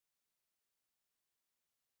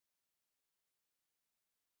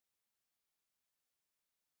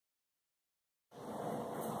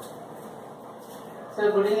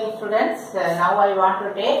So good evening students. Now I want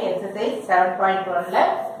to take exercise 7.1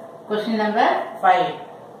 question number 5.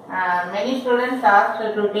 Many students asked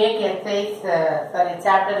to take exercise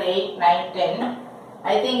chapter 8, 9, 10.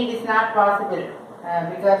 I think it is not possible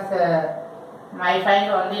because I find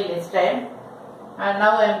only this time.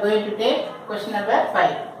 Now I am going to take question number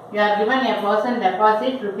 5. You are given a person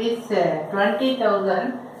deposit rupees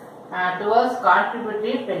 20,000 towards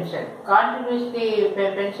contributory pension. Contributory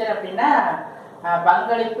pension அப்படினா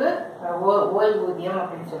பங்களிப்பு ஓய்வூதியம்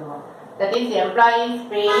அப்படினு சொல்லுவோம். That is employee is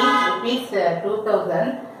paying rupees 2,000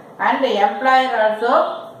 and the employer also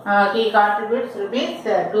he contributes rupees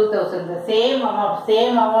 2,000. The same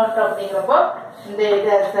amount அப்படிங்கறப்போ இந்த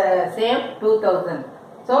same 2,000.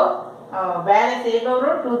 So வேலை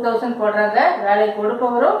செய்பவரும் 2,000 போடுறாங்க, வேலை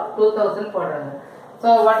கொடுப்பவரும் 2,000 போடுறாங்க. So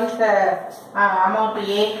what is the amount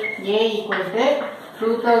A? A equal to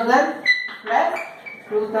 2,000 plus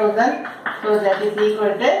 2,000. So that is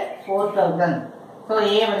equal to 4,000. So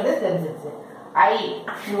A வந்து தெரிஞ்சிருச்சு. I,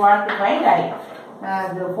 you want to find I.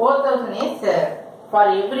 The 4,000 is for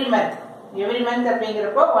every month. Every month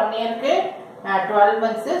அப்படிங்கிறப்போ 1 yearக்கு 12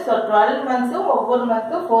 months. So 12 months ஒவ்வொரு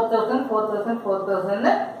month 4,000 4,000 4,000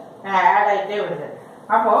 add ஆயிட்டே வருது.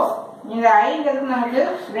 அப்போ இந்த ஐங்கிறது நமக்கு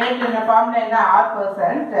rate என்ன ஃபார்முலா என்ன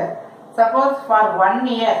R%. Suppose for 1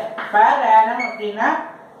 year per annum அப்படின்னா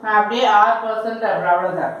அப்படியே R%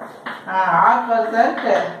 அவ்வளவுதான். R%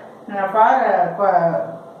 for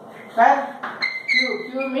Q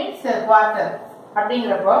means quarter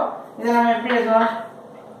அப்படிங்கிறப்போ இதை நம்ம எப்படி எழுதுவோம்?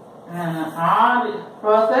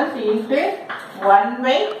 R% into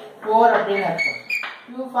 1/4 அப்படின்னு அர்த்தம். Q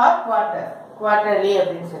for quarterly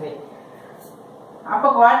அப்படின்னு சொல்லி. அப்போ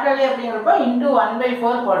குவார்டர்லி அப்படிங்கிறப்போ இன்டூ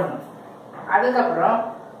 1/4 போடணும். அதுக்கப்புறம்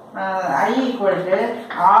I equal to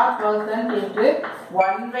R% into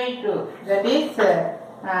 1/2. That is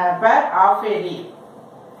per half a day.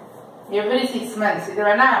 Every 6 months. இது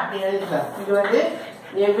வேணா அப்படி எழுதிக்கலாம். இது வந்து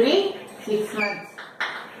every 6 months.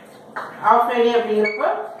 Half a day அப்படிங்கிறப்போ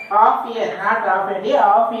half year, not half a day,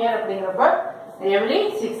 half year அப்படிங்கிறப்போ every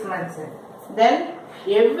 6 months. Then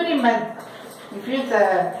every month, if you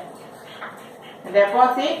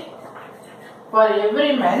deposit for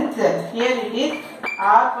every month, here it is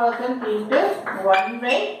R% into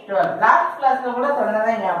 1/12. Last class கூட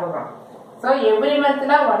சொன்னதா ஞாபகம். So every month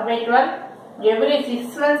na 1/12, every 6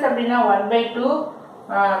 months அப்படினா 1/2,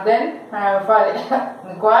 then for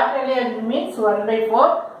quarterly means 1/4,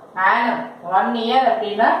 annum 1 year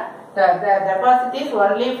அப்படினா the deposit is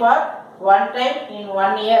only for one time in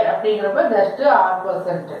 1 year அப்படிங்கறப்ப just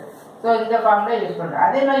R%. So இந்த formula use பண்றோம்.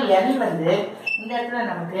 அதே மாதிரி n வந்து இந்த இடத்துல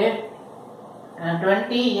நமக்கு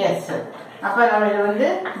 20 years. அப்ப நம்ம இது வந்து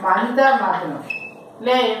மந்தா மாத்தணும். இல்ல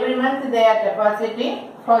every month they are depositing,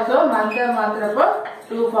 so மந்தா மாத்துறப்போ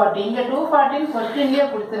 240. இங்க 240 क्वेश्चनலயே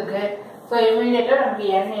கொடுத்திருக்கு. So இமிடியேட்டா நமக்கு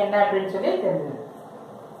n என்ன அப்படினு சொல்லி தெரியுது.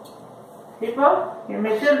 இப்போ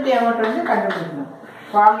மெச்சூரிட்டி அமௌண்ட் வந்து கண்டுபிடிக்கணும்.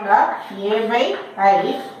 ஃபார்முலா A/I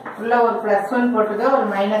உள்ள ஒரு +1 போட்டுக்க, ஒரு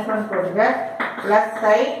 -1 போட்டுக்க, plus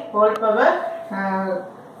I whole power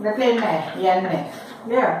இதுல என்ன n.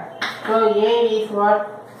 Yeah. So A is what?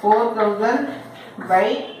 4,000 by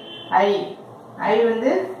I. I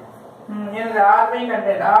வந்து என்னது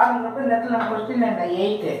R/100. R ங்கிறது இந்த இடத்துல நம்ம क्वेश्चन என்ன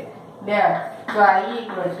 8. Yeah. So I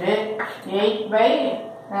equal to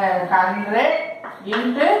 8/100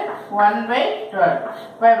 into 1/12.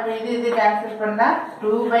 இப்போ இது கேன்சல் பண்ணா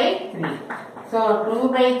 2/3. So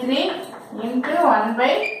 2/3 into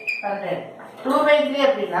 1/100. 2/3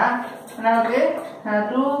 அப்படின்னா நமக்கு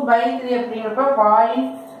 2/3 அப்படிங்கிறப்ப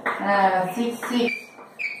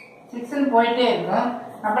 0.66 போயிட்டே இருக்கும்.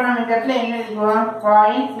 அப்ப நம்ம இந்த இடத்துல என்ன எழுதிக்குவோம்?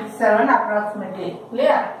 0.67 அப்ராக்சிமேட்லி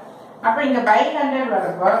இல்லையா? அப்ப இங்க by 100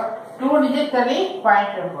 வரப்போ 2 digit தள்ளி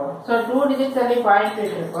பாயிண்ட் இருக்கும். ஸோ 2 digit தள்ளி பாயிண்ட்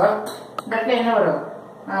இருக்கும். இந்த இடத்துல என்ன வரும்?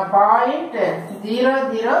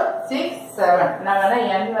 0.0067. நான் வேணா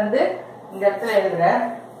n வந்து இந்த இடத்துல எழுதுறேன்.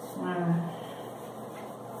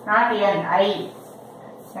 Not n, I.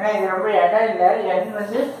 ஏன்னா இது ரொம்ப இடம் இல்லை. n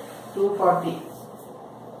வந்து 240.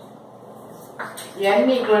 n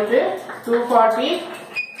equal to 240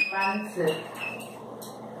 months.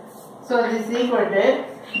 So this is equal to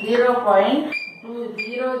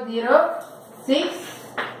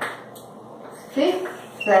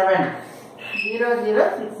 0.20067.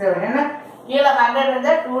 0067. ஏன்னா கீழே 100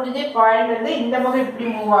 வந்து 2 digit பாயிண்ட் வந்து இந்த பக்கம் இப்படி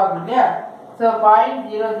மூவ் ஆகும் இல்லையா? So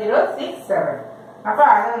 0.0067. அப்ப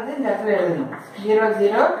அதை வந்து இந்த இடத்துல எழுதணும்.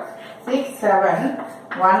 0067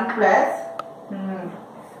 1 plus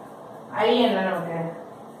I என்ன நமக்கு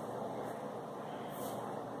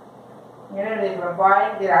என்ன எழுதிக்கிறோம்?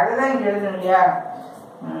 பாயிண்ட் அதுதான் இங்க எழுதணும் இல்லையா?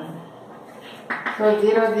 So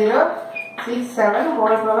 00 67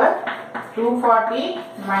 whole power 240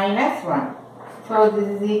 minus 1. So this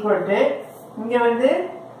is equal to இங்க வந்து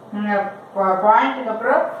பாயிண்ட்க்கு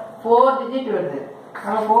அப்புறம் 4 digit வருது.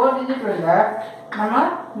 நம்ம 4 digit வருதா நம்ம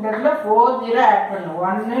இந்த இடத்துல 40 ஆட் பண்ணணும்.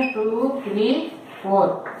 1 2 3 4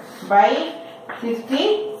 by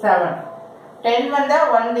 67. 10 வந்தா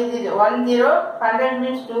 1 digit 10, 100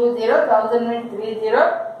 means 20, 1000 means 30.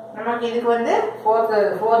 நமக்கு இதுக்கு வந்து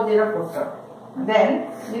 40 போட்டோம். Then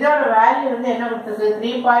இதோட வேல்யூ வந்து என்ன கொடுத்தது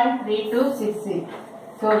 3.3266.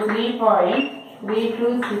 So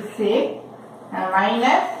 3.3266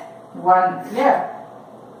 minus 1. Yeah.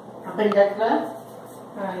 அப்ப இந்த இடத்துல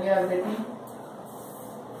you are getting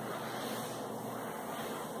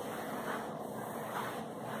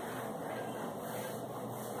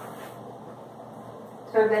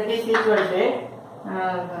so that is equal to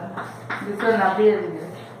this one appears.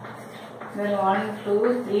 Then 1 2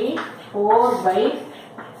 3 4 by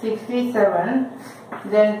 67.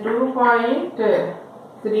 Then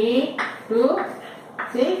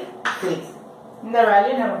 2.3266. இந்த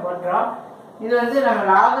வேல்யூ நம்ம போடுறோம். இது வந்து நம்ம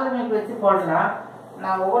லாகரித்மிக் வச்சு போடலாம்.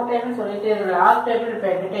 நான் ஒவ்வொரு டைமும் சொல்லிட்டே இருக்கேன். லாக் டேபிள் இப்போ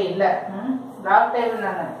என்கிட்ட இல்லை. லாக் டேபிள்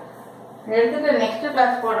நான் எடுத்துட்டு நெக்ஸ்ட்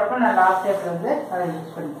கிளாஸ் போடுறப்ப நான் லாக் டேபிள் வந்து அதை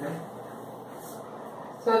யூஸ் பண்ணிக்கிறேன்.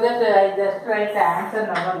 So that I just write the answer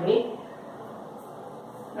normally.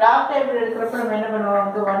 Log table எடுக்கிறப்ப நம்ம என்ன பண்ணுவோம்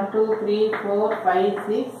வந்து 1 2 3 4 5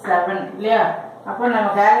 6 7 இல்லையா? அப்போ நம்ம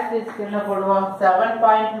கேரக்டரிஸ்டிக் என்ன போடுவோம் 7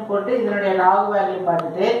 பாயிண்ட் போட்டு இதனுடைய லாக் வேல்யூ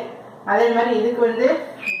பார்த்துட்டு அதே மாதிரி இதுக்கு வந்து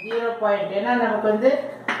 0 பாயிண்ட். ஏன்னா நமக்கு வந்து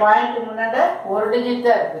பாயிண்ட் முன்னாடி ஒரு டிஜிட்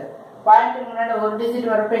தான் இருக்கு. பாயிண்ட் முன்னாடி ஒரு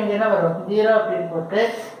டிஜிட் வரப்போ இங்கே என்ன வரும் 0 அப்படின்னு போட்டு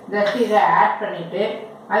ஜஸ்ட் இதை ஆட் பண்ணிட்டு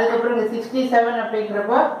அதுக்கப்புறம் இங்கே 67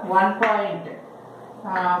 அப்படிங்கிறப்போ 1 பாயிண்ட்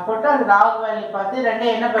போட்டு அந்த லாக் வேல்யூ பார்த்து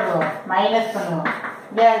ரெண்டையும் என்ன பண்ணுவோம் மைனஸ் பண்ணுவோம்.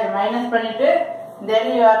 இது மைனஸ் பண்ணிட்டு then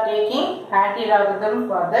you are taking anti-logarithm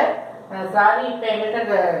for that. Sorry இப்போ எங்கிட்ட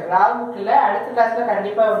லாக் புக் இல்லை. அடுத்த கிளாஸ்ல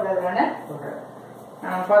கண்டிப்பா வந்ததுன்னு சொல்றேன்.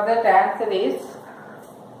 For that answer is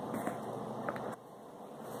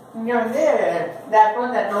இங்க வந்து therefore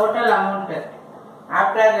the total amount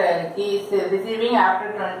after he is receiving after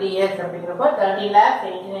 20 years அப்படிங்கிறப்போ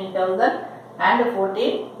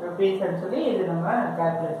 30,89,014 rupees சொல்லி இது நம்ம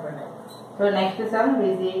கால்குலேட் பண்ணோம். So next sum we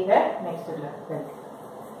see in the next class.